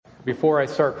Before I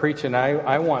start preaching,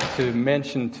 I want to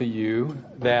mention to you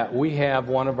that we have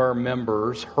one of our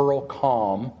members, Hurl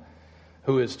Calm,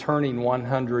 who is turning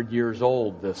 100 years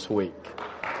old this week.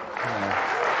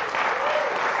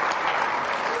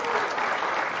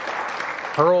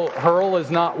 Hurl is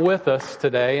not with us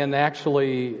today, and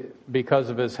actually,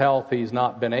 because of his health, he's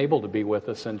not been able to be with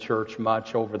us in church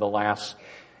much over the last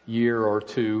year or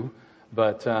two.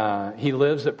 But he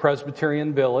lives at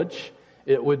Presbyterian Village.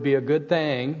 It would be a good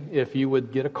thing if you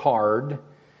would get a card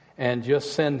and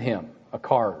just send him a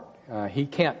card. He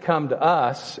can't come to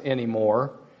us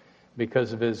anymore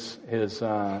because of his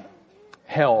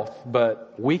health,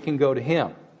 but we can go to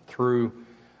him through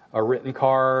a written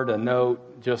card, a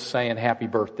note, just saying happy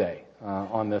birthday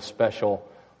on this special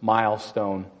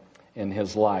milestone in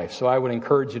his life. So I would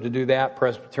encourage you to do that.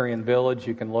 Presbyterian Village,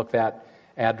 you can look that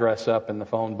address up in the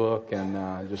phone book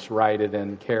and just write it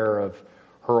in care of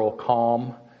Hurl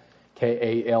Calm,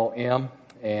 K-A-L-M,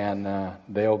 and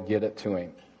they'll get it to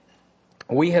him.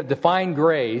 We have defined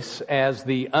grace as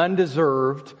the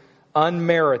undeserved,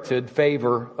 unmerited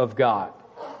favor of God.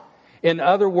 In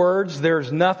other words,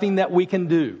 there's nothing that we can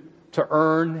do to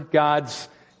earn God's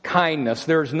kindness.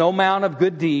 There's no amount of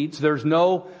good deeds. There's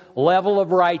no level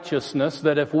of righteousness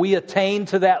that if we attain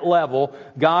to that level,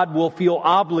 God will feel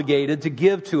obligated to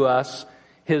give to us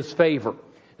His favor.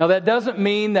 Now, that doesn't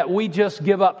mean that we just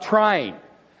give up trying,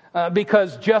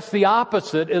 because just the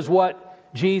opposite is what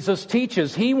Jesus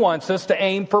teaches. He wants us to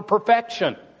aim for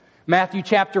perfection. Matthew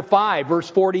chapter 5,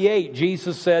 verse 48,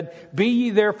 Jesus said, "Be ye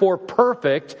therefore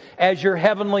perfect as your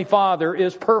heavenly Father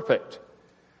is perfect."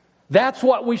 That's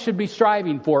what we should be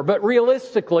striving for. But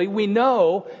realistically, we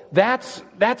know that's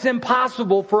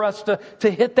impossible for us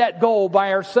to hit that goal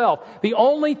by ourselves. The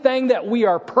only thing that we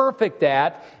are perfect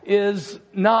at is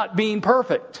not being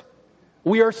perfect.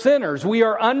 We are sinners. We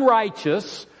are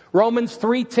unrighteous. Romans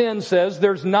 3:10 says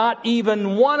there's not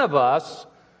even one of us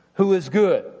who is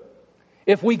good.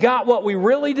 If we got what we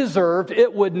really deserved,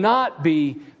 it would not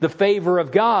be the favor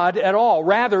of God at all.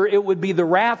 Rather, it would be the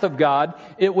wrath of God.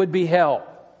 It would be hell.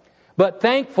 But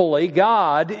thankfully,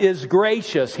 God is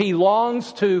gracious. He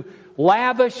longs to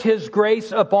lavish His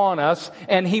grace upon us,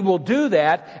 and He will do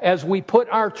that as we put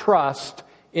our trust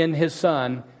in His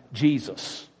Son,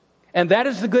 Jesus. And that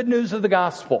is the good news of the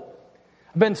gospel.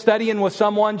 I've been studying with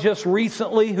someone just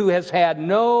recently who has had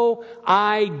no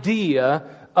idea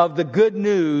of the good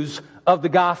news of the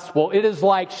gospel. It is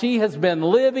like she has been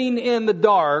living in the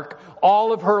dark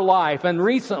all of her life. And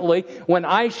recently, when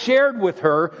I shared with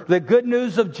her the good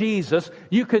news of Jesus,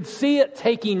 you could see it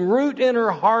taking root in her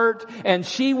heart, and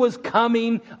she was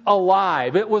coming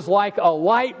alive. It was like a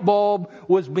light bulb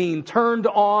was being turned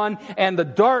on, and the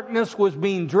darkness was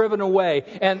being driven away.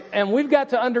 And we've got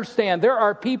to understand, there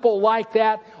are people like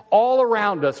that all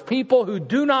around us, people who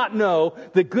do not know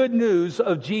the good news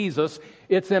of Jesus.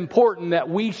 It's important that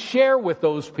we share with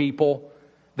those people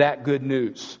that good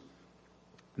news.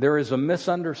 There is a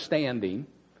misunderstanding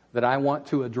that I want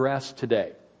to address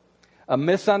today. A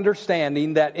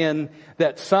misunderstanding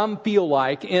that some feel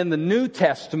like in the New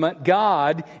Testament,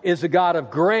 God is a God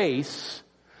of grace,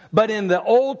 but in the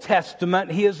Old Testament,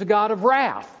 He is a God of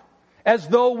wrath. As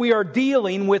though we are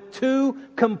dealing with two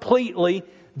completely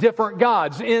different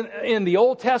gods. In the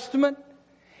Old Testament,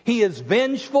 He is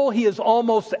vengeful. He is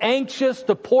almost anxious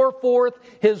to pour forth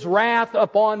His wrath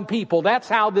upon people. That's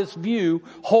how this view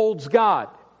holds God.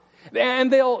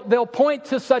 And they'll point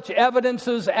to such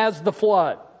evidences as the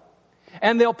flood.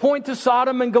 And they'll point to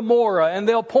Sodom and Gomorrah. And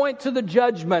they'll point to the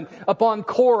judgment upon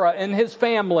Korah and his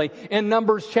family in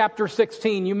Numbers chapter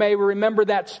 16. You may remember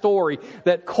that story,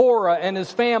 that Korah and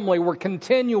his family were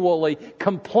continually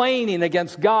complaining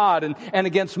against God and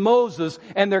against Moses.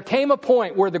 And there came a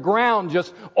point where the ground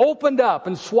just opened up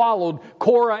and swallowed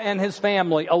Korah and his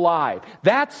family alive.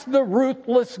 That's the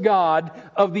ruthless God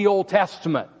of the Old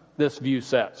Testament, this view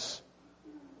says.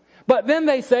 But then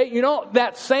they say,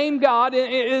 that same God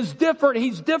is different.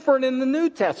 He's different in the New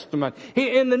Testament.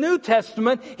 In the New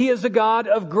Testament, He is a God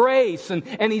of grace, and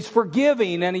He's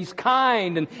forgiving, and He's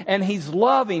kind, and He's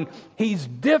loving. He's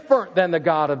different than the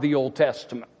God of the Old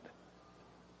Testament.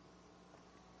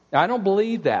 Now, I don't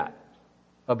believe that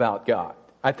about God.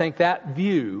 I think that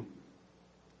view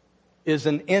is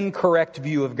an incorrect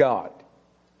view of God.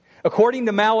 According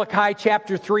to Malachi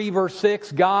chapter 3, verse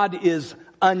 6, God is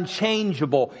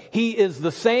unchangeable. He is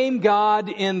the same God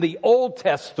in the Old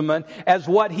Testament as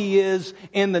what He is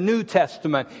in the New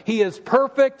Testament. He is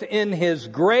perfect in His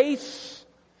grace,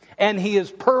 and He is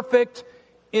perfect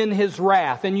in His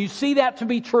wrath. And you see that to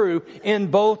be true in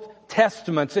both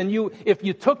Testaments. And if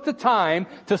you took the time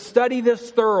to study this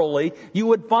thoroughly, you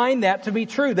would find that to be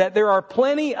true, that there are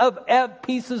plenty of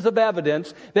pieces of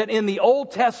evidence that in the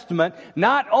Old Testament,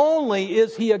 not only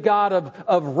is He a God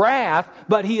of wrath,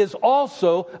 but He is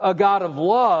also a God of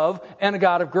love and a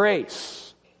God of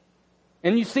grace.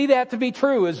 And you see that to be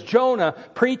true as Jonah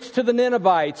preached to the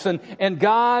Ninevites, and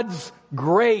God's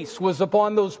grace was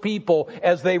upon those people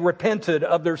as they repented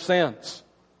of their sins.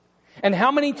 And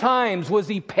how many times was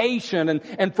He patient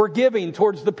and forgiving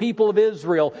towards the people of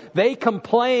Israel? They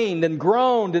complained and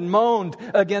groaned and moaned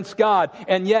against God,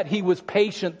 and yet He was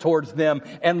patient towards them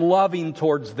and loving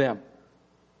towards them.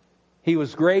 He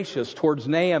was gracious towards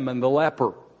Naaman the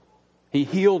leper. He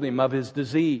healed him of his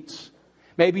disease.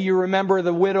 Maybe you remember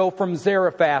the widow from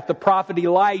Zarephath. The prophet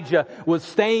Elijah was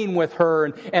staying with her,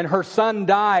 and her son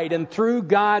died, and through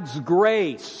God's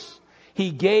grace, He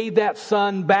gave that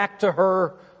son back to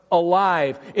her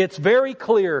alive. It's very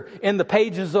clear in the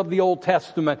pages of the Old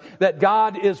Testament that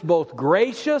God is both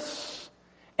gracious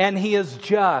and He is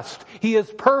just. He is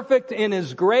perfect in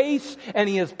His grace and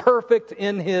He is perfect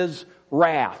in His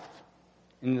wrath.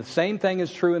 And the same thing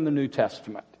is true in the New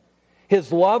Testament. His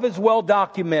love is well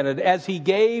documented as He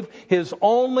gave His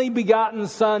only begotten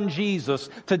Son, Jesus,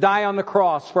 to die on the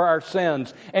cross for our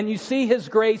sins. And you see His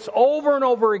grace over and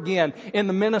over again in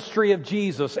the ministry of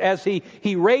Jesus as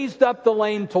He raised up the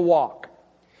lame to walk.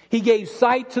 He gave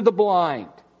sight to the blind.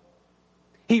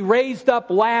 He raised up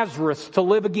Lazarus to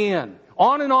live again.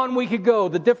 On and on we could go,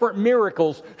 the different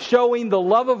miracles showing the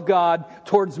love of God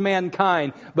towards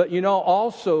mankind. But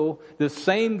also the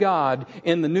same God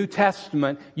in the New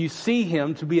Testament, you see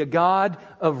Him to be a God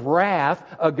of wrath,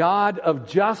 a God of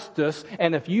justice.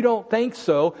 And if you don't think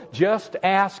so, just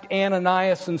ask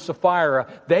Ananias and Sapphira.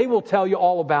 They will tell you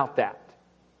all about that.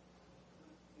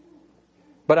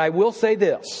 But I will say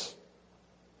this.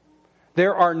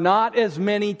 There are not as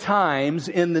many times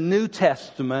in the New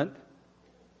Testament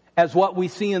as what we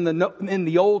see in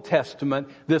the Old Testament,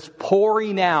 this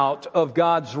pouring out of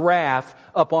God's wrath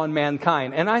upon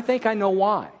mankind. And I think I know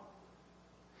why.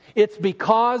 It's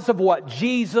because of what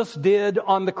Jesus did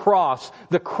on the cross.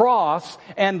 The cross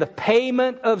and the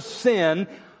payment of sin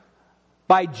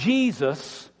by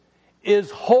Jesus is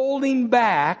holding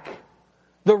back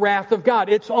the wrath of God.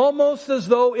 It's almost as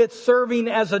though it's serving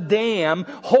as a dam,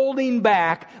 holding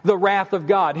back the wrath of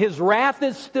God. His wrath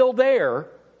is still there,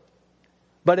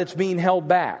 but it's being held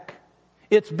back.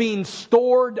 It's being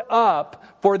stored up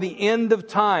for the end of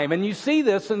time. And you see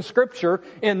this in Scripture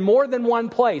in more than one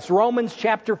place. Romans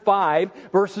chapter 5,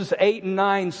 verses 8 and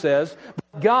 9 says,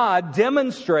 God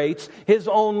demonstrates His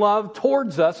own love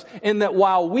towards us in that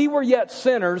while we were yet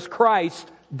sinners, Christ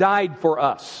died for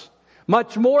us.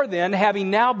 Much more then, having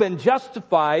now been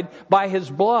justified by His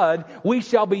blood, we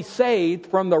shall be saved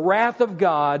from the wrath of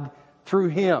God through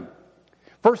Him.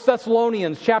 1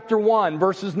 Thessalonians chapter 1,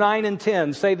 verses 9 and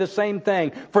 10 say the same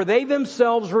thing. For they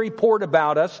themselves report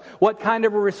about us what kind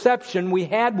of a reception we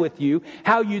had with you,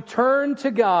 how you turned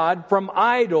to God from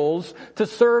idols to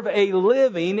serve a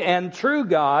living and true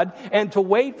God, and to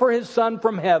wait for His Son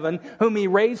from heaven, whom He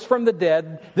raised from the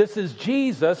dead. This is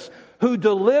Jesus, who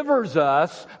delivers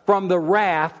us from the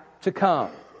wrath to come.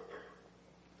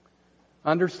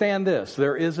 Understand this,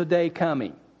 there is a day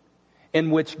coming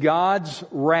in which God's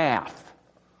wrath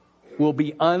will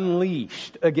be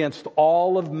unleashed against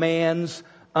all of man's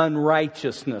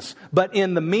unrighteousness. But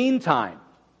in the meantime,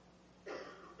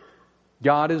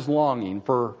 God is longing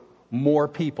for more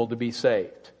people to be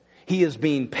saved. He is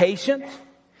being patient.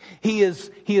 He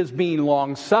is being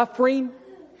long-suffering.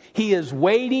 He is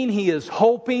waiting. He is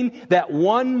hoping that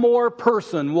one more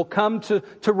person will come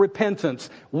to repentance.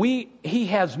 He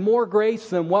has more grace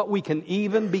than what we can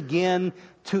even begin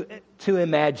to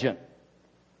imagine.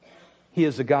 He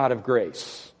is a God of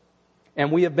grace.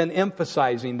 And we have been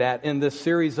emphasizing that in this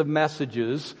series of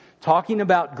messages, talking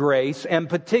about grace, and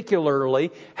particularly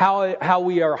how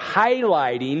we are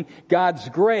highlighting God's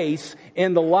grace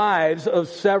in the lives of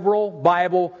several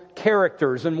Bible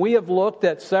characters. And we have looked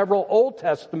at several Old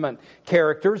Testament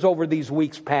characters over these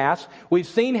weeks past. We've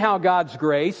seen how God's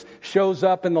grace shows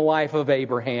up in the life of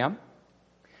Abraham.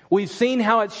 We've seen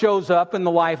how it shows up in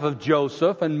the life of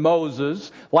Joseph and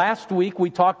Moses. Last week we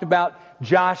talked about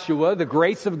Joshua, the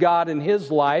grace of God in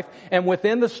his life. And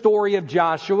within the story of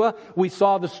Joshua, we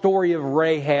saw the story of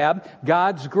Rahab,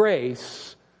 God's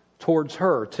grace towards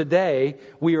her. Today,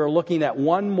 we are looking at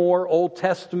one more Old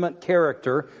Testament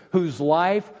character whose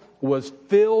life was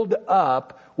filled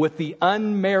up with the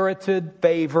unmerited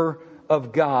favor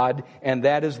of God, and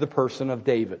that is the person of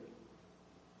David.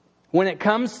 When it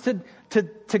comes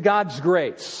to God's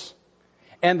grace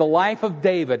and the life of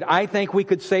David, I think we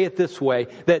could say it this way,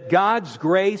 that God's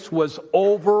grace was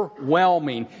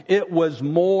overwhelming. It was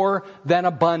more than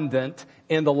abundant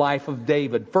in the life of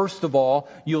David. First of all,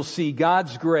 you'll see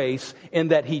God's grace in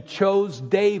that He chose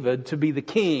David to be the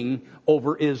king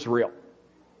over Israel.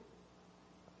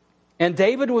 And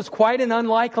David was quite an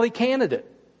unlikely candidate.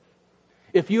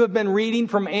 If you have been reading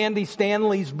from Andy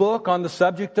Stanley's book on the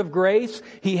subject of grace,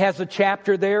 he has a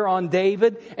chapter there on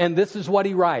David, and this is what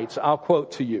he writes. I'll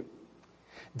quote to you.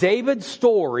 David's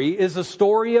story is a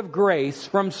story of grace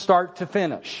from start to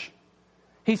finish.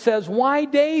 He says, why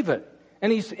David?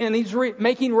 And he's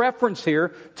making reference here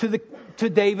to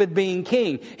David being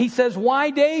king. He says,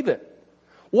 why David?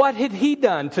 What had he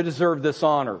done to deserve this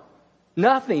honor?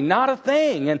 Nothing, not a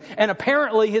thing. And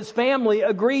apparently his family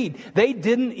agreed. They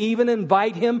didn't even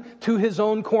invite him to his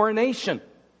own coronation.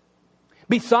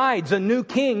 Besides, a new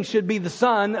king should be the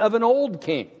son of an old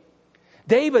king.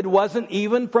 David wasn't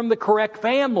even from the correct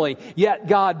family, yet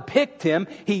God picked him.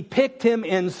 He picked him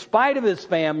in spite of his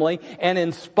family and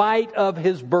in spite of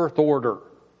his birth order.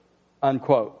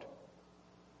 Unquote.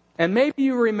 And maybe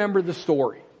you remember the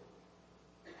story.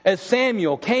 As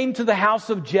Samuel came to the house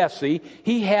of Jesse,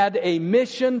 he had a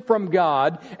mission from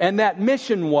God, and that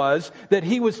mission was that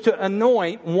he was to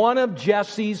anoint one of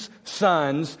Jesse's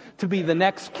sons to be the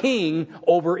next king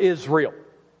over Israel.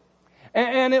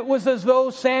 And it was as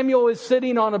though Samuel is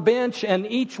sitting on a bench and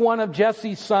each one of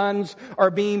Jesse's sons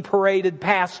are being paraded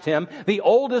past him. The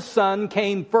oldest son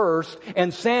came first,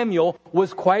 and Samuel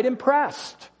was quite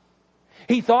impressed.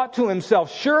 He thought to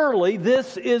himself, surely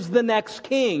this is the next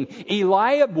king.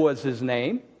 Eliab was his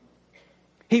name.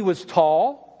 He was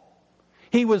tall.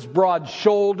 He was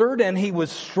broad-shouldered and he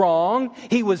was strong.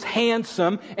 He was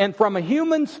handsome. And from a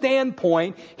human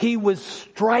standpoint, he was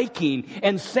striking.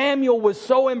 And Samuel was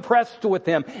so impressed with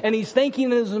him. And he's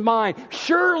thinking in his mind,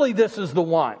 surely this is the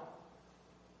one.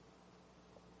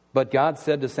 But God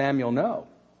said to Samuel, no.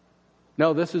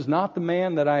 No, this is not the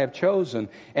man that I have chosen.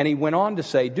 And he went on to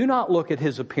say, do not look at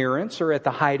his appearance or at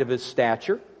the height of his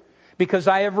stature, because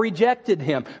I have rejected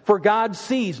him. For God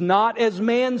sees not as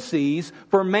man sees,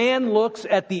 for man looks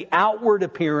at the outward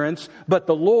appearance, but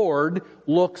the Lord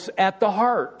looks at the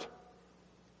heart.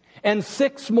 And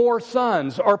 6 more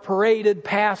sons are paraded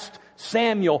past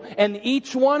Samuel, and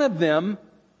each one of them,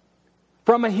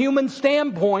 from a human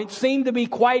standpoint, seemed to be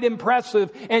quite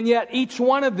impressive, and yet each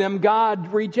one of them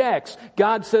God rejects.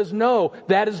 God says, no,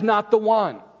 that is not the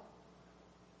one.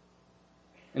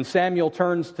 And Samuel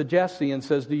turns to Jesse and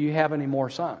says, do you have any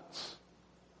more sons?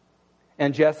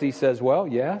 And Jesse says, well,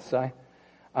 yes,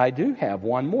 I do have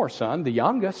one more son. The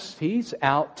youngest, he's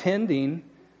out tending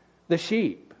the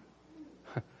sheep.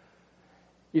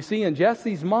 You see, in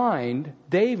Jesse's mind,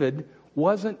 David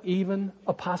wasn't even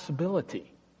a possibility.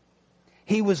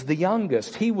 He was the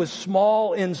youngest. He was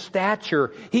small in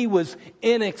stature. He was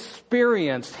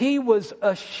inexperienced. He was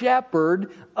a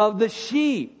shepherd of the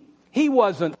sheep. He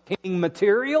wasn't king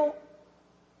material.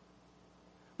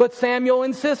 But Samuel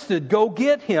insisted, go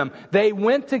get him. They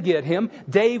went to get him.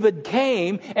 David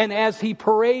came, and as he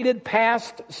paraded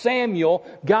past Samuel,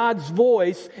 God's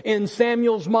voice in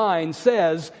Samuel's mind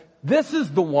says, this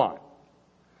is the one.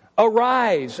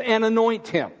 Arise and anoint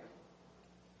him.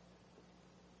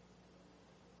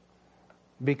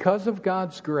 Because of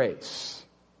God's grace,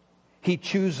 He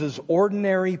chooses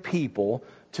ordinary people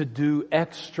to do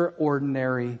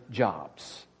extraordinary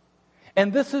jobs.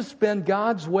 And this has been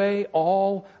God's way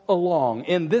all along.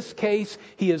 In this case,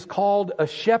 He has called a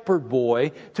shepherd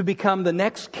boy to become the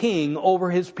next king over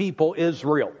His people,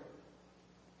 Israel.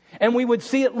 And we would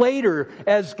see it later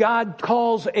as God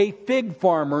calls a fig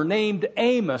farmer named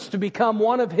Amos to become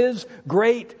one of His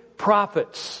great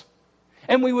prophets.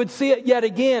 And we would see it yet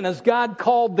again as God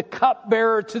called the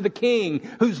cupbearer to the king,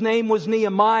 whose name was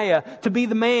Nehemiah, to be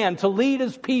the man to lead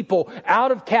His people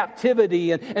out of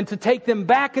captivity and to take them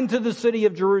back into the city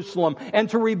of Jerusalem and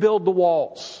to rebuild the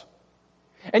walls.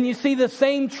 And you see the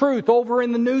same truth over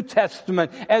in the New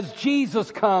Testament as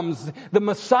Jesus comes, the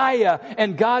Messiah,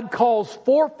 and God calls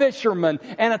 4 fishermen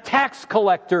and a tax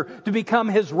collector to become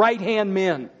His right-hand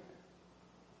men.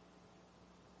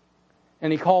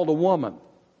 And He called a woman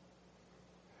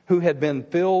who had been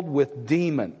filled with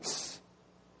demons,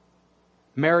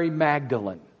 Mary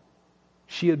Magdalene.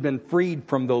 She had been freed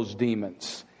from those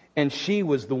demons, and she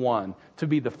was the one to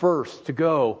be the first to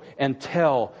go and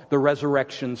tell the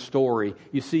resurrection story.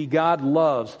 You see, God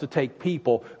loves to take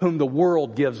people whom the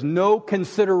world gives no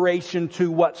consideration to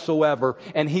whatsoever,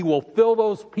 and He will fill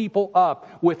those people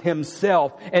up with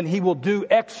Himself, and He will do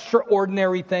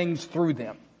extraordinary things through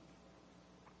them.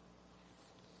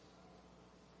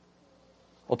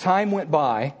 Well, time went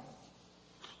by,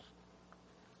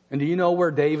 And do you know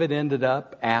where David ended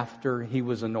up after he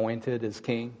was anointed as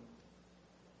king?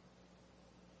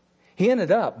 He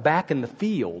ended up back in the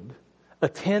field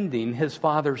attending his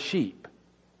father's sheep.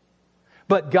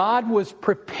 But God was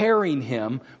preparing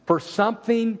him for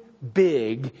something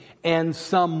big and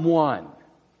someone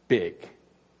big.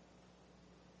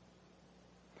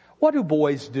 What do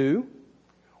boys do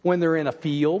when they're in a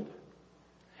field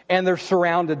and they're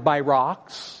surrounded by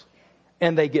rocks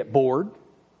and they get bored?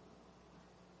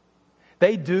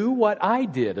 They do what I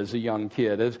did as a young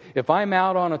kid. If I'm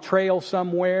out on a trail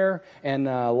somewhere and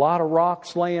a lot of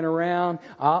rocks laying around,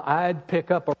 I'd pick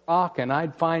up a rock and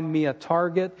I'd find me a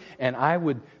target and I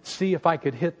would see if I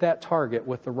could hit that target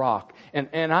with the rock.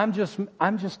 And I'm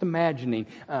just imagining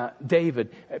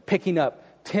David picking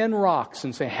up 10 rocks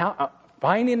and saying,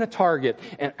 finding a target,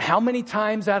 and how many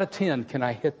times out of 10 can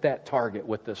I hit that target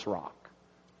with this rock?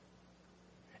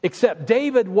 Except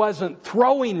David wasn't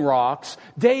throwing rocks.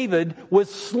 David was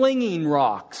slinging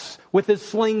rocks with his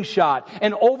slingshot.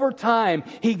 And over time,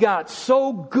 he got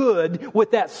so good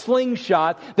with that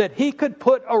slingshot that he could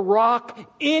put a rock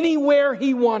anywhere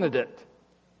he wanted it.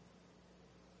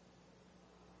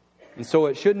 And so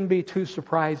it shouldn't be too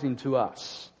surprising to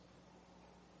us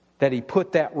that he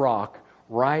put that rock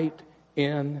right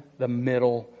in the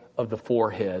middle of the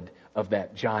forehead of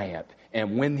that giant.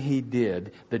 And when he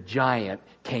did, the giant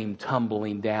came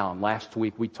tumbling down. Last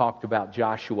week we talked about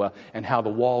Joshua and how the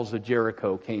walls of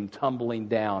Jericho came tumbling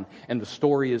down. And the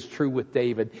story is true with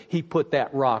David. He put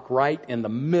that rock right in the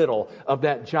middle of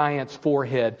that giant's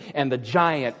forehead, and the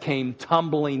giant came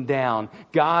tumbling down.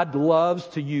 God loves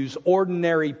to use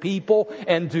ordinary people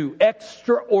and do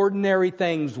extraordinary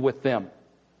things with them.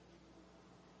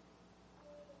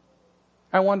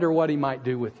 I wonder what He might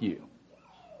do with you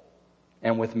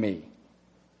and with me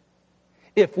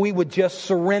if we would just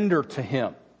surrender to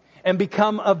Him and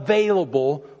become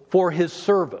available for His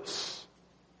service.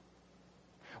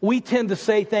 We tend to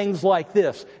say things like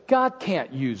this: God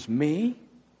can't use me.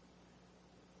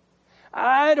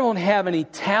 I don't have any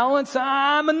talents.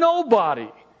 I'm a nobody.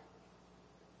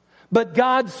 But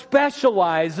God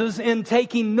specializes in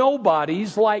taking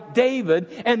nobodies like David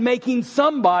and making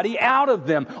somebody out of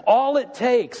them. All it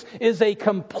takes is a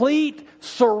complete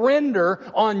surrender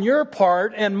on your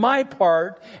part and my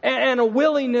part, and a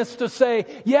willingness to say,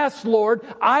 yes, Lord,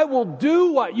 I will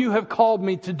do what you have called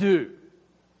me to do.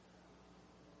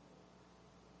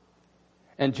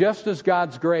 And just as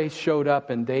God's grace showed up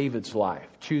in David's life,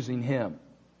 choosing him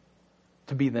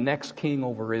to be the next king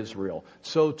over Israel,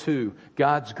 so too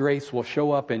God's grace will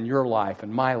show up in your life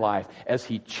and my life as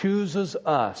He chooses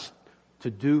us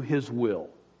to do His will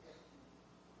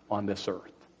on this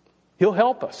earth. He'll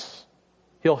help us.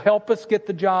 He'll help us get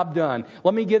the job done.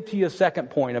 Let me give to you a second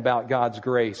point about God's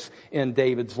grace in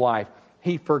David's life.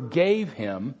 He forgave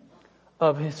him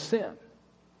of his sin.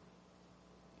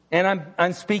 And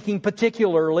I'm speaking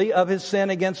particularly of his sin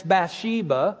against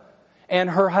Bathsheba and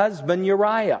her husband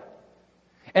Uriah.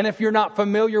 And if you're not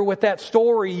familiar with that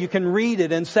story, you can read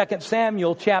it in 2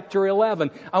 Samuel chapter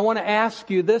 11. I want to ask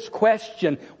you this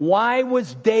question: why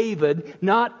was David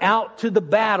not out to the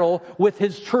battle with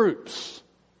his troops?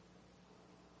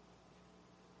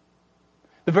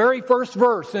 The very first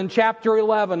verse in chapter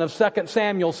 11 of 2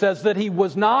 Samuel says that he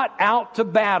was not out to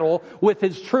battle with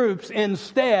his troops.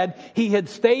 Instead, he had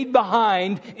stayed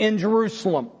behind in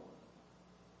Jerusalem.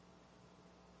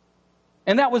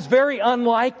 And that was very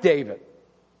unlike David.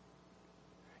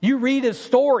 You read his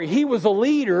story. He was a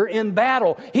leader in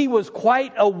battle. He was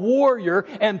quite a warrior,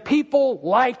 and people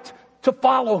liked to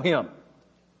follow him.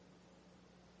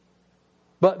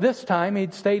 But this time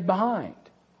he'd stayed behind.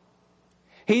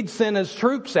 He'd sent his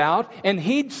troops out, and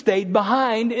he'd stayed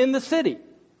behind in the city.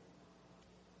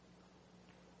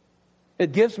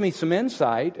 It gives me some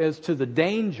insight as to the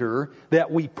danger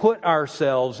that we put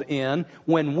ourselves in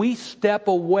when we step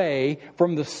away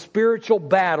from the spiritual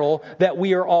battle that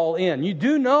we are all in. You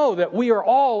do know that we are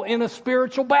all in a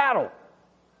spiritual battle.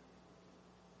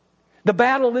 The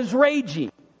battle is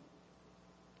raging.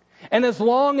 And as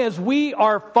long as we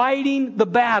are fighting the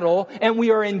battle and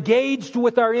we are engaged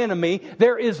with our enemy,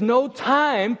 there is no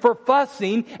time for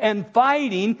fussing and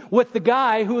fighting with the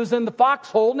guy who is in the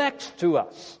foxhole next to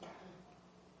us.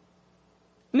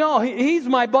 No, he's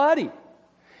my buddy.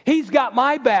 He's got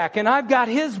my back and I've got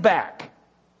his back.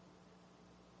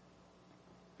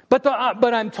 But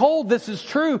I'm told this is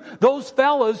true. Those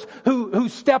fellas who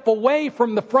step away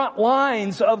from the front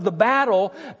lines of the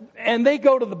battle and they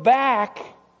go to the back,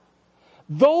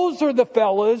 those are the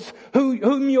fellas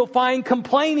whom you'll find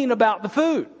complaining about the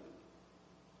food.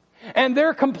 And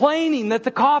they're complaining that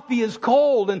the coffee is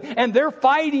cold, and they're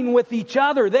fighting with each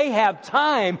other. They have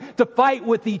time to fight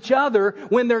with each other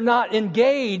when they're not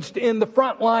engaged in the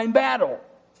frontline battle.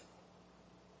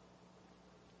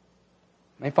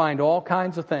 They find all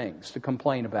kinds of things to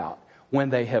complain about when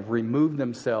they have removed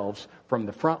themselves from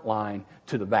the front line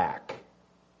to the back.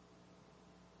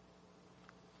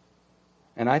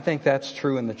 And I think that's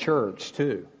true in the church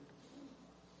too.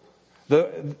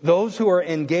 Those who are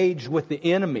engaged with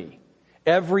the enemy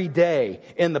every day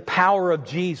in the power of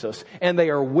Jesus, and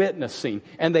they are witnessing,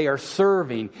 and they are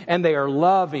serving, and they are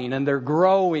loving, and they're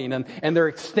growing, and they're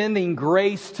extending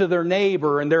grace to their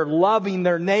neighbor, and they're loving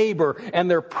their neighbor, and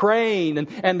they're praying,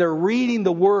 and they're reading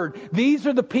the Word. These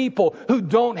are the people who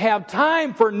don't have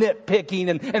time for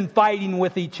nitpicking and fighting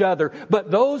with each other. But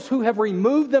those who have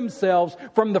removed themselves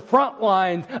from the front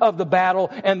lines of the battle,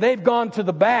 and they've gone to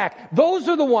the back, those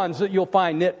are the ones that you'll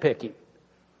find nitpicking.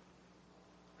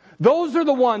 Those are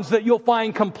the ones that you'll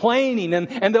find complaining,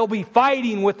 and they'll be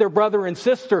fighting with their brother and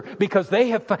sister because they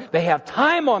have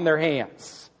time on their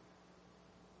hands.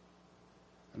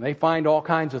 And they find all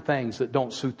kinds of things that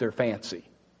don't suit their fancy.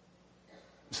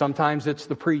 Sometimes it's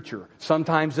the preacher.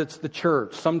 Sometimes it's the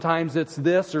church. Sometimes it's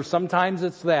this, or sometimes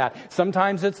it's that.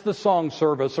 Sometimes it's the song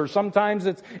service, or sometimes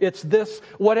it's this.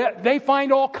 Whatever. They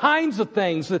find all kinds of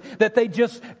things that they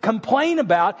just complain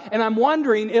about. And I'm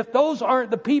wondering if those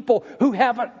aren't the people who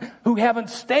haven't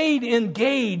stayed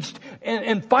engaged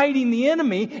in fighting the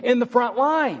enemy in the front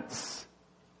lines.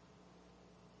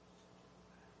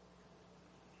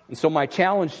 And so my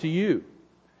challenge to you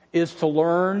is to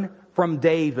learn from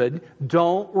David.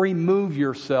 Don't remove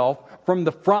yourself from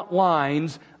the front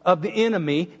lines of the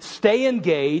enemy. Stay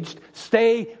engaged.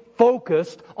 Stay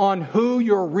focused on who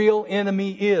your real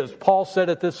enemy is. Paul said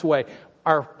it this way: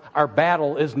 Our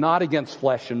battle is not against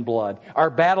flesh and blood. Our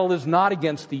battle is not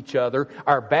against each other.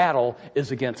 Our battle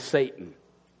is against Satan.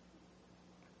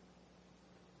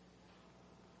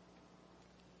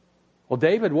 Well,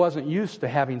 David wasn't used to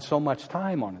having so much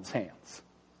time on his hands.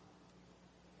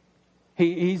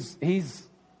 He's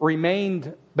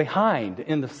remained behind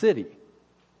in the city.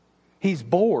 He's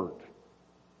bored.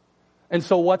 And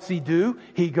so what's he do?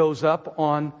 He goes up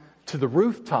on to the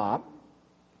rooftop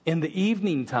in the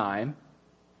evening time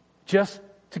just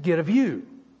to get a view,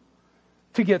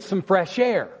 to get some fresh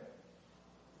air.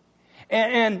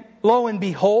 And lo and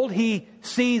behold, he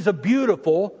sees a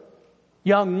beautiful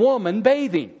young woman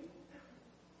bathing.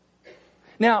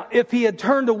 Now, if he had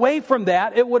turned away from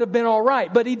that, it would have been all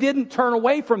right. But he didn't turn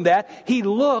away from that. He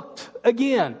looked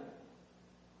again.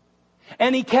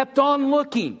 And he kept on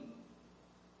looking.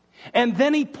 And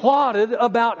then he plotted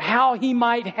about how he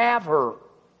might have her.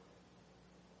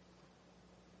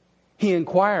 He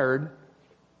inquired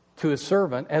to his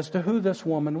servant as to who this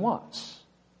woman was.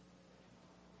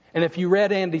 And if you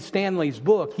read Andy Stanley's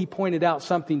book, he pointed out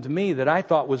something to me that I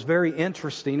thought was very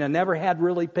interesting. I never had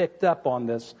really picked up on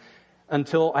this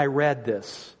until I read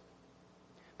this.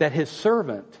 That his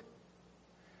servant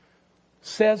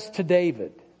says to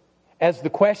David, as the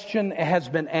question has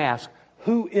been asked,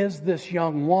 who is this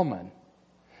young woman?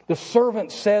 The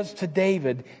servant says to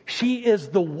David, she is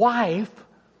the wife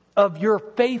of your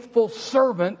faithful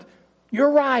servant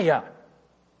Uriah.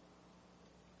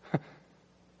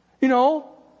 You know,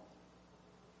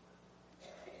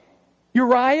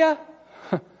 Uriah,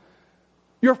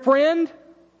 your friend,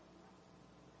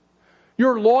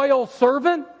 your loyal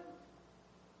servant,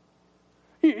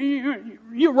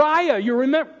 Uriah, you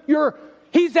remember,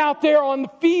 he's out there on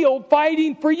the field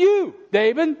fighting for you,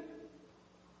 David.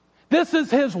 This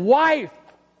is his wife.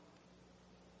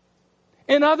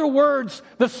 In other words,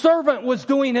 the servant was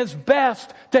doing his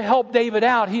best to help David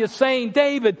out. He is saying,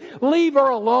 David, leave her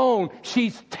alone.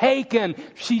 She's taken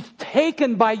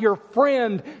by your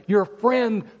friend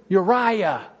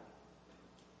Uriah.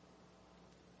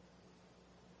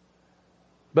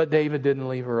 But David didn't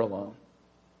leave her alone.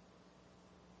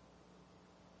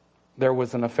 There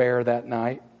was an affair that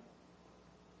night,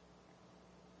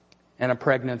 and a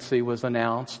pregnancy was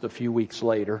announced a few weeks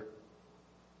later.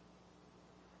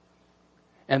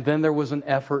 And then there was an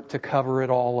effort to cover it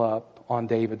all up on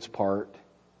David's part.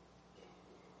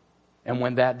 And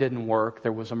when that didn't work,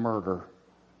 there was a murder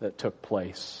that took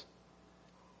place.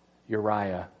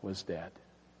 Uriah was dead.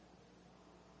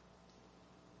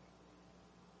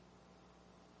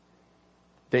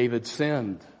 David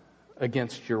sinned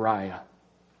against Uriah.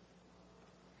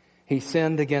 He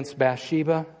sinned against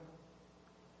Bathsheba.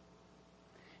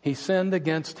 He sinned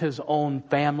against his own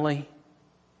family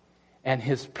and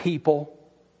his people.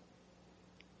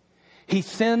 He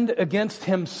sinned against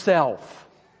himself.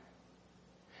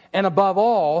 And above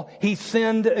all, he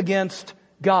sinned against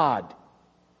God.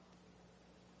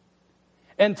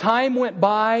 And time went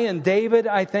by, and David,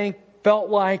 I think, felt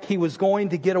like he was going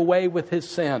to get away with his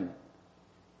sin.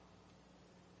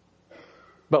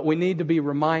 But we need to be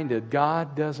reminded,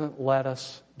 God doesn't let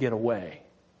us get away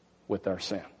with our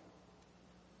sin.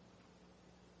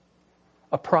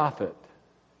 A prophet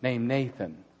named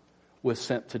Nathan was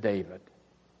sent to David.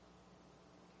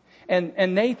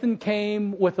 And Nathan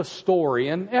came with a story,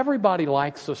 and everybody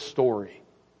likes a story.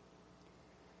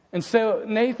 And so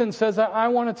Nathan says, I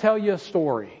want to tell you a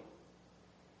story.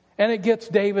 And it gets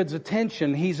David's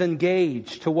attention. He's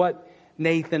engaged to what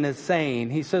Nathan is saying.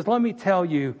 He says, let me tell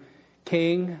you,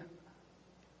 King,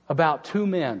 about two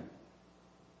men.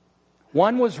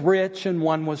 One was rich and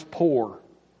one was poor.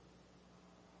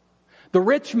 The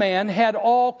rich man had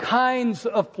all kinds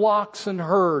of flocks and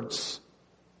herds.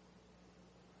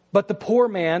 But the poor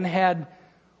man had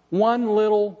one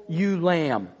little ewe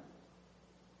lamb.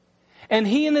 And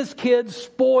he and his kids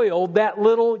spoiled that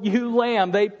little ewe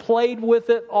lamb. They played with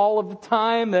it all of the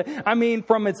time. I mean,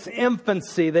 from its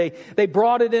infancy. They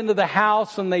brought it into the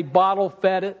house and they bottle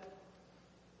fed it.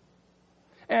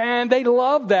 And they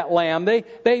loved that lamb.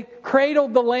 They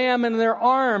cradled the lamb in their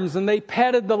arms and they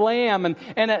petted the lamb.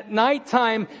 And at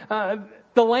nighttime,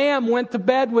 the lamb went to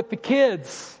bed with the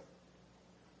kids.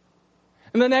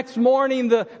 And the next morning,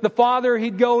 the father,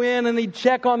 he'd go in and he'd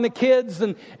check on the kids.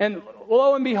 And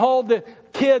lo and behold, the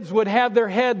kids would have their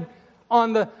head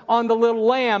on the little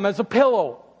lamb as a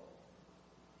pillow.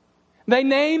 They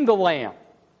named the lamb.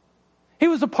 He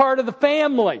was a part of the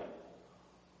family.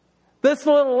 This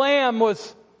little lamb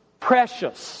was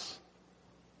precious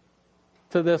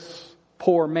to this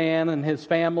poor man and his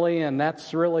family, and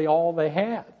that's really all they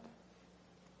had.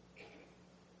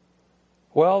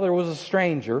 Well, there was a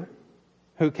stranger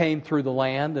who came through the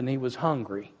land, and he was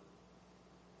hungry.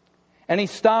 And he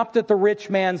stopped at the rich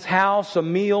man's house. A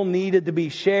meal needed to be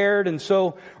shared. And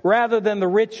so rather than the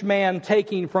rich man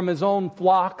taking from his own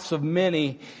flocks of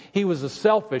many, he was a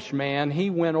selfish man. He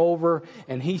went over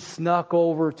and he snuck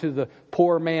over to the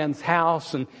poor man's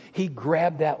house and he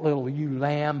grabbed that little ewe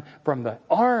lamb from the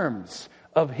arms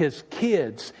of his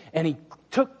kids. And he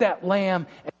took that lamb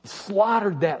and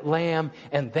slaughtered that lamb.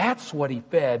 And that's what he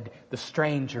fed the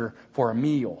stranger for a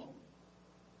meal.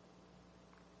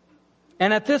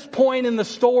 And at this point in the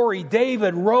story,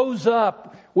 David rose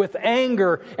up with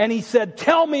anger and he said,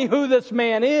 tell me who this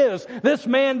man is. This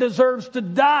man deserves to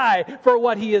die for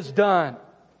what he has done.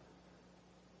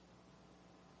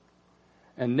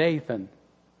 And Nathan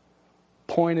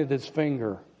pointed his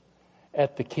finger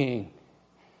at the king.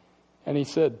 And he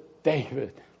said,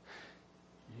 David,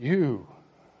 you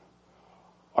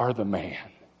are the man.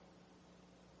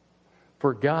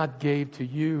 For God gave to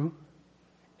you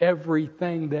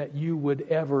everything that you would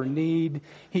ever need.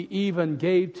 He even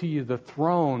gave to you the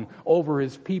throne over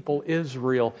His people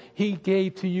Israel. He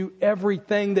gave to you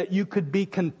everything that you could be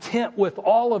content with,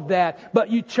 all of that. But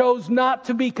you chose not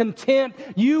to be content.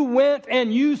 You went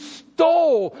and you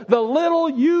stole the little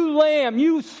ewe lamb.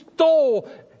 You stole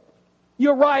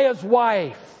Uriah's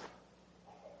wife.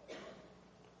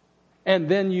 And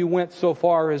then you went so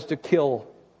far as to kill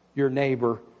your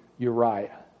neighbor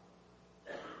Uriah.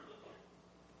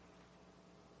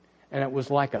 And it was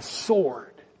like a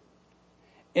sword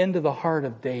into the heart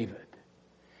of David.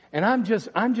 And I'm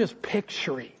just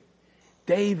picturing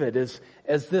David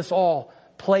as this all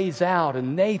plays out.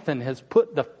 And Nathan has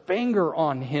put the finger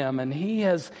on him. And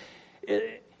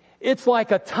it's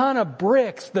like a ton of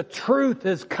bricks. The truth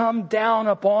has come down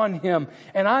upon him.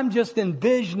 And I'm just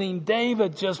envisioning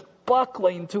David just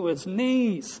buckling to his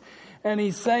knees. And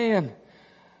he's saying,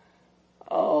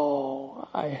 oh,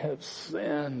 I have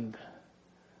sinned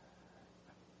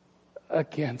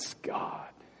against God.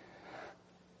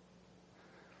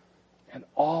 And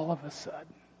all of a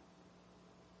sudden,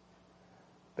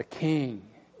 the king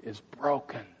is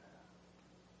broken.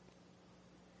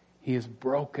 He is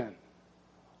broken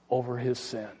over his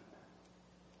sin.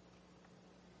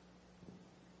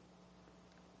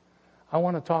 I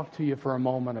want to talk to you for a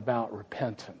moment about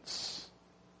repentance.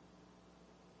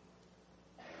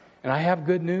 And I have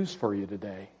good news for you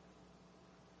today.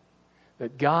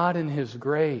 That God in His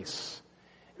grace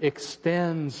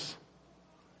extends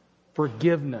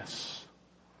forgiveness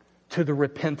to the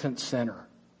repentant sinner.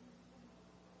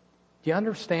 Do you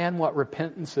understand what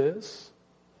repentance is?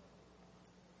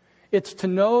 It's to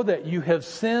know that you have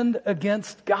sinned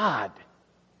against God.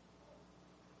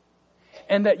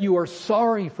 And that you are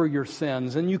sorry for your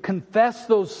sins. And you confess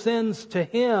those sins to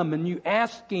Him. And you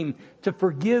ask Him to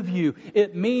forgive you.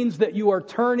 It means that you are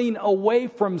turning away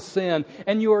from sin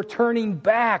and you are turning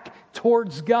back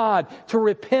towards God. To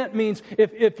repent means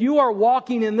if you are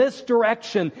walking in this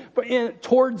direction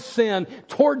towards sin,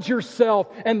 towards yourself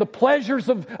and the pleasures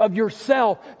of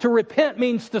yourself, to repent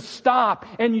means to stop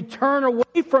and you turn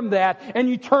away from that and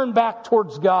you turn back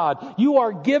towards God. You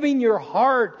are giving your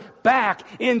heart back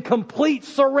in complete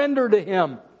surrender to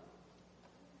Him.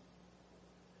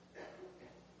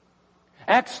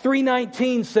 Acts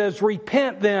 3:19 says,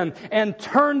 "Repent then and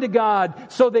turn to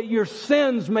God so that your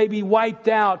sins may be wiped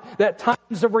out, that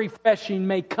times of refreshing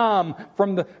may come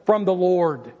from the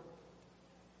Lord." Do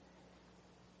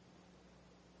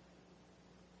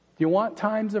you want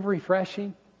times of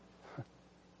refreshing?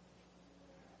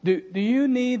 Do you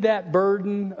need that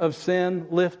burden of sin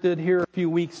lifted? Here a few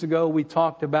weeks ago we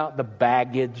talked about the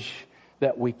baggage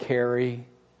that we carry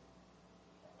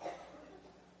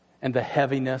and the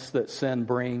heaviness that sin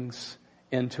brings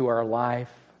into our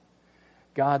life.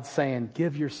 God's saying,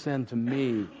 give your sin to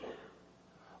me.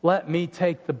 Let me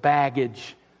take the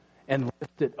baggage and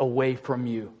lift it away from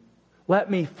you. Let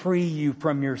me free you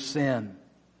from your sin.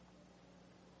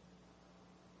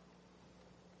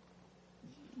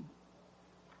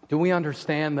 Do we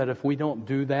understand that if we don't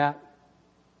do that,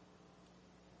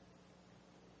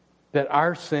 that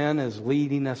our sin is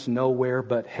leading us nowhere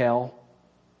but hell?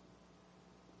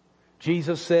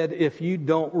 Jesus said, if you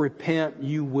don't repent,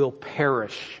 you will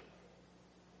perish.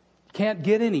 Can't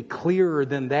get any clearer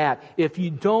than that. If you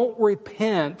don't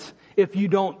repent, if you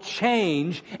don't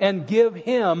change and give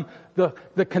Him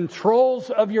the controls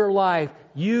of your life,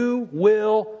 you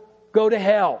will go to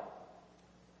hell.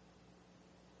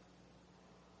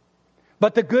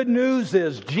 But the good news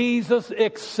is Jesus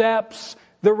accepts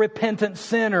the repentant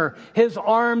sinner. His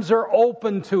arms are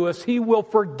open to us. He will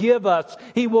forgive us.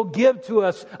 He will give to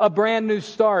us a brand new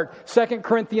start. 2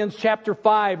 Corinthians chapter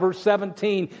 5 verse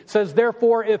 17 says,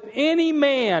 "Therefore, if any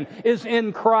man is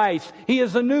in Christ, he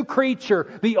is a new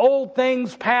creature. The old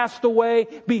things passed away.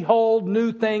 Behold,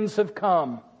 new things have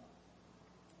come."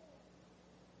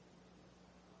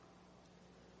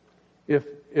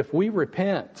 If we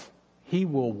repent, He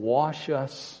will wash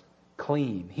us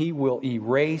clean. He will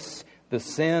erase the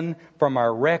sin from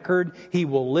our record. He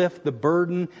will lift the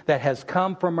burden that has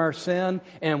come from our sin,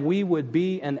 and we would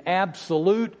be an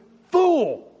absolute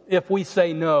fool if we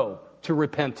say no to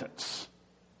repentance.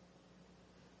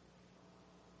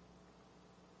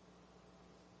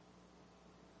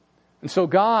 And so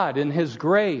God, in His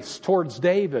grace towards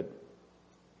David,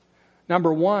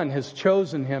 number one, has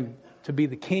chosen him to be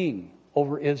the king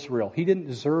over Israel. He didn't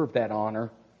deserve that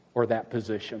honor or that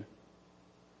position.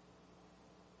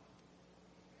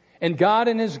 And God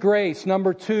in His grace,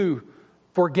 number two,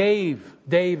 forgave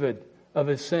David of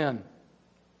his sin. And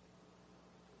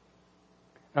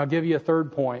I'll give you a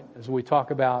third point as we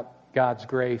talk about God's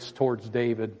grace towards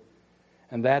David.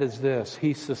 And that is this: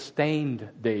 He sustained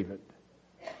David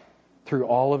through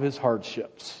all of his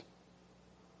hardships.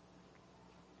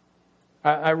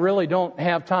 I really don't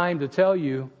have time to tell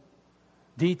you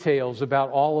details about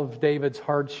all of David's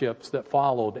hardships that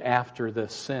followed after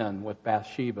this sin with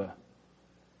Bathsheba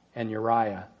and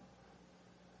Uriah.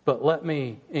 But let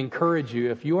me encourage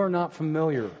you, if you are not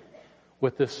familiar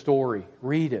with this story,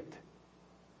 read it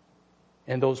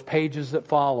in those pages that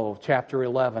follow chapter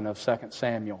 11 of 2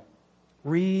 Samuel.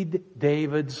 Read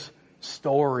David's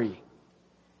story.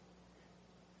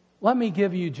 Let me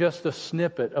give you just a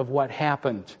snippet of what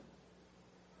happened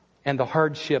and the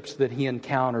hardships that he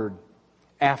encountered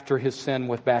after his sin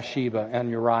with Bathsheba and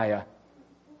Uriah.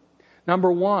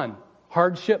 Number one,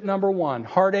 hardship number one,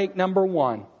 heartache number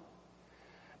one.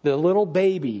 The little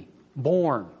baby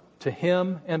born to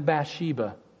him and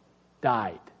Bathsheba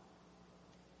died.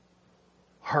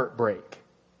 Heartbreak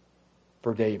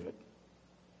for David.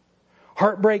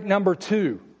 Heartbreak number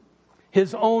two,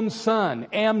 his own son,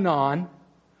 Amnon,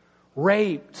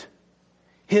 raped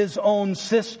his own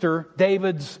sister,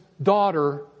 David's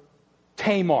daughter,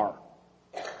 Tamar.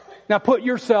 Now put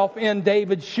yourself in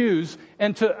David's shoes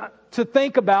and to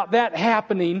think about that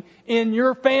happening in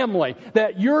your family.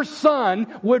 That your son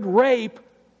would rape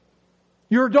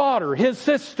your daughter, his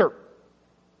sister.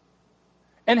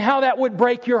 And how that would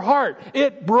break your heart.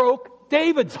 It broke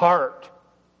David's heart.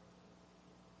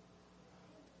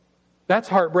 That's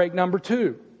heartbreak number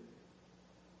two.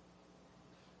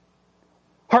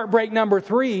 Heartbreak number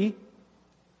three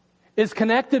is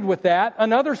connected with that.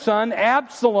 Another son,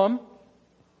 Absalom,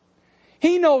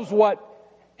 he knows what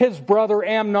his brother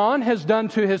Amnon has done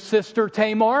to his sister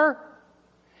Tamar.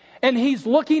 And he's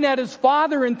looking at his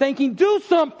father and thinking, do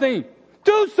something!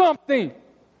 Do something!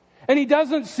 And he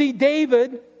doesn't see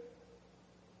David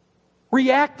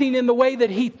reacting in the way that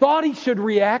he thought he should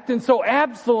react. And so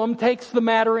Absalom takes the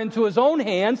matter into his own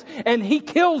hands and he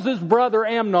kills his brother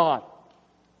Amnon.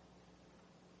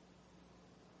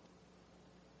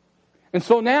 And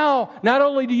so now, not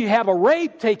only do you have a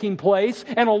rape taking place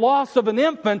and a loss of an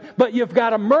infant, but you've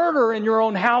got a murder in your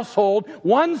own household,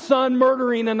 one son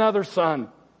murdering another son.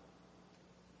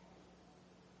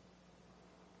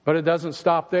 But it doesn't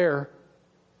stop there,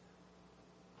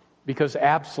 because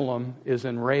Absalom is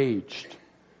enraged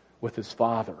with his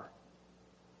father.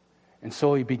 And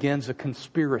so he begins a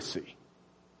conspiracy.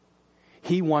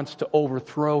 He wants to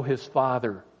overthrow his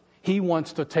father. He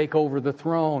wants to take over the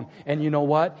throne. And you know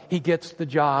what? He gets the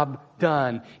job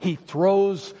done. He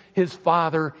throws his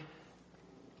father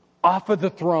off of the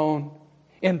throne.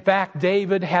 In fact,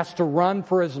 David has to run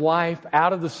for his life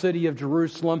out of the city of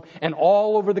Jerusalem, and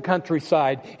all over the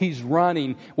countryside he's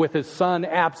running with his son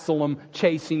Absalom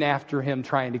chasing after him,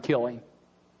 trying to kill him.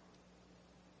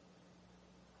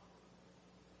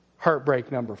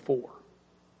 Heartbreak number 4.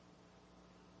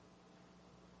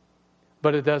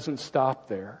 But it doesn't stop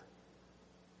there.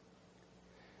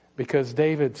 Because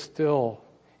David still,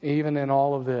 even in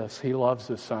all of this, he loves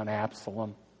his son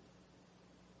Absalom.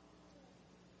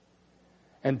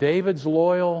 And David's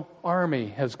loyal army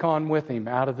has gone with him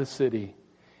out of the city.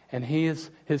 And his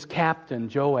captain,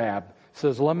 Joab,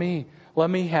 says, let me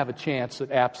have a chance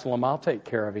at Absalom. I'll take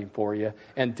care of him for you.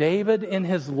 And David, in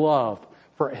his love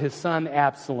for his son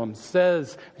Absalom,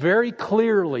 says very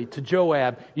clearly to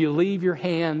Joab, you leave your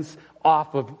hands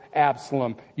off of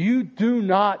Absalom. You do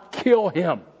not kill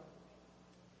him.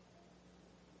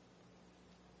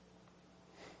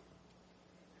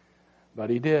 But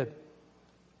he did.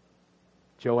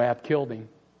 Joab killed him.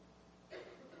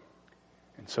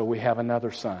 And so we have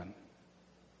another son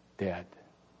dead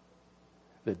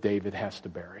that David has to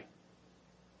bury.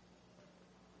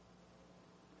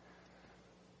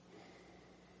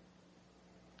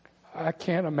 I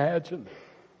can't imagine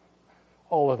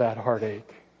all of that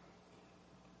heartache.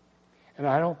 And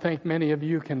I don't think many of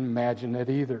you can imagine it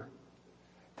either.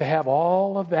 To have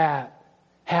all of that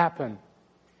happen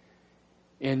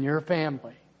in your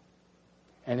family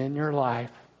and in your life,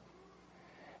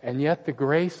 and yet the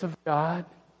grace of God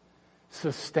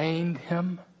sustained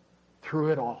him through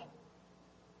it all.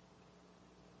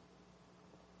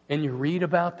 And you read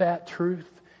about that truth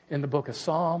in the book of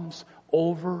Psalms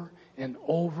over and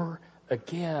over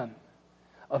again,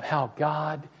 of how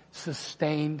God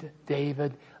sustained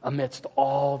David amidst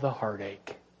all the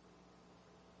heartache.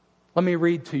 Let me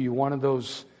read to you one of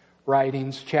those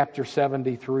writings, chapter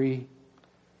 73,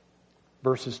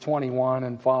 verses 21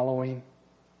 and following.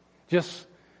 Just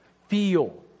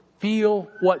feel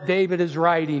what David is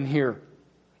writing here.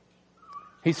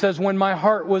 He says, when my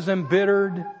heart was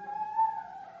embittered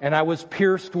and I was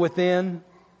pierced within,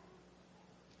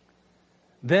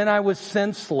 then I was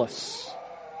senseless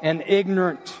and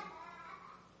ignorant.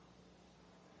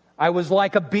 I was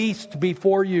like a beast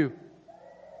before you.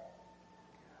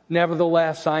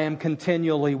 Nevertheless, I am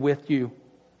continually with you.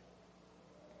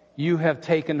 You have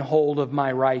taken hold of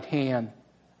my right hand.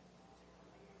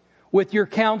 With your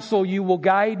counsel you will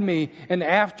guide me, and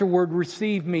afterward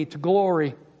receive me to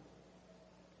glory.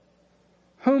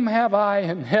 Whom have I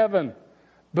in heaven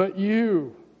but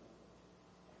you?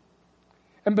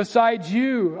 And besides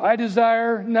you, I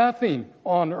desire nothing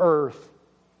on earth.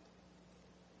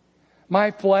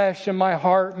 My flesh and my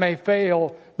heart may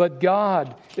fail, but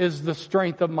God is the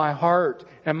strength of my heart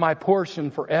and my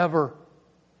portion forever.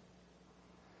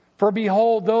 For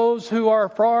behold, those who are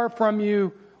far from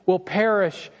you will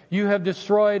perish. You have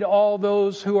destroyed all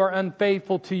those who are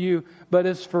unfaithful to you. But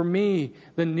as for me,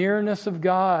 the nearness of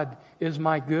God is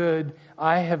my good.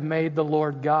 I have made the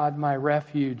Lord God my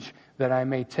refuge, that I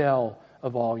may tell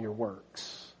of all your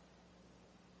works.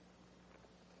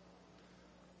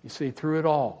 You see, through it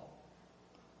all,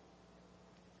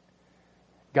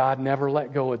 God never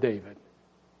let go of David.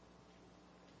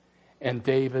 And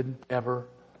David never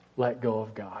let go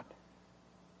of God.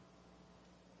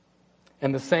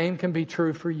 And the same can be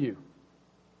true for you.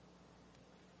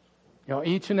 You know,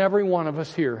 each and every one of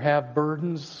us here have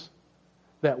burdens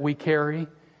that we carry.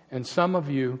 And some of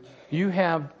you,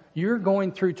 you're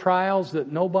going through trials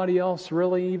that nobody else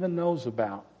really even knows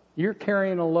about. You're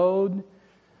carrying a load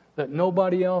that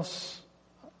nobody else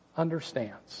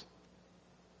understands.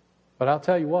 But I'll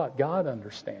tell you what, God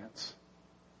understands.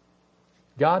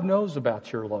 God knows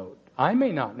about your load. I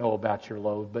may not know about your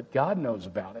load, but God knows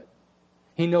about it.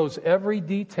 He knows every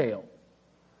detail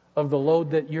of the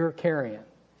load that you're carrying.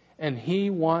 And He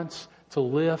wants to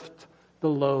lift the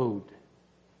load.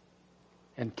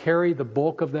 and carry the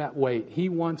bulk of that weight. He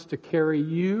wants to carry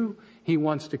you. He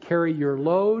wants to carry your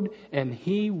load, and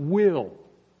He will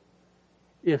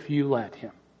if you let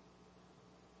Him.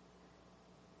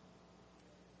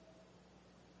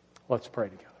 Let's pray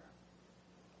together.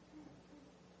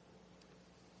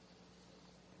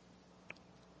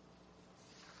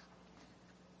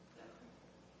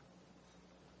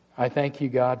 I thank you,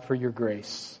 God, for your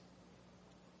grace.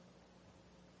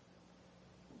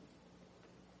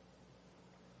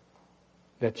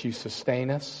 That you sustain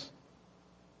us,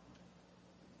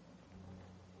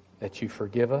 that you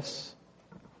forgive us,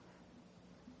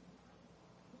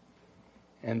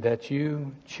 and that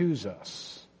you choose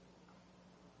us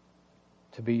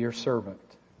to be your servant.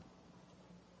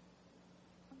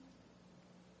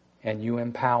 And you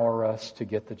empower us to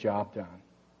get the job done.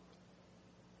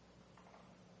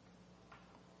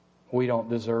 We don't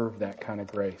deserve that kind of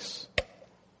grace.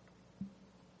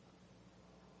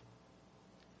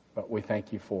 But we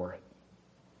thank you for it.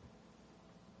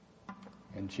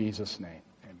 In Jesus' name.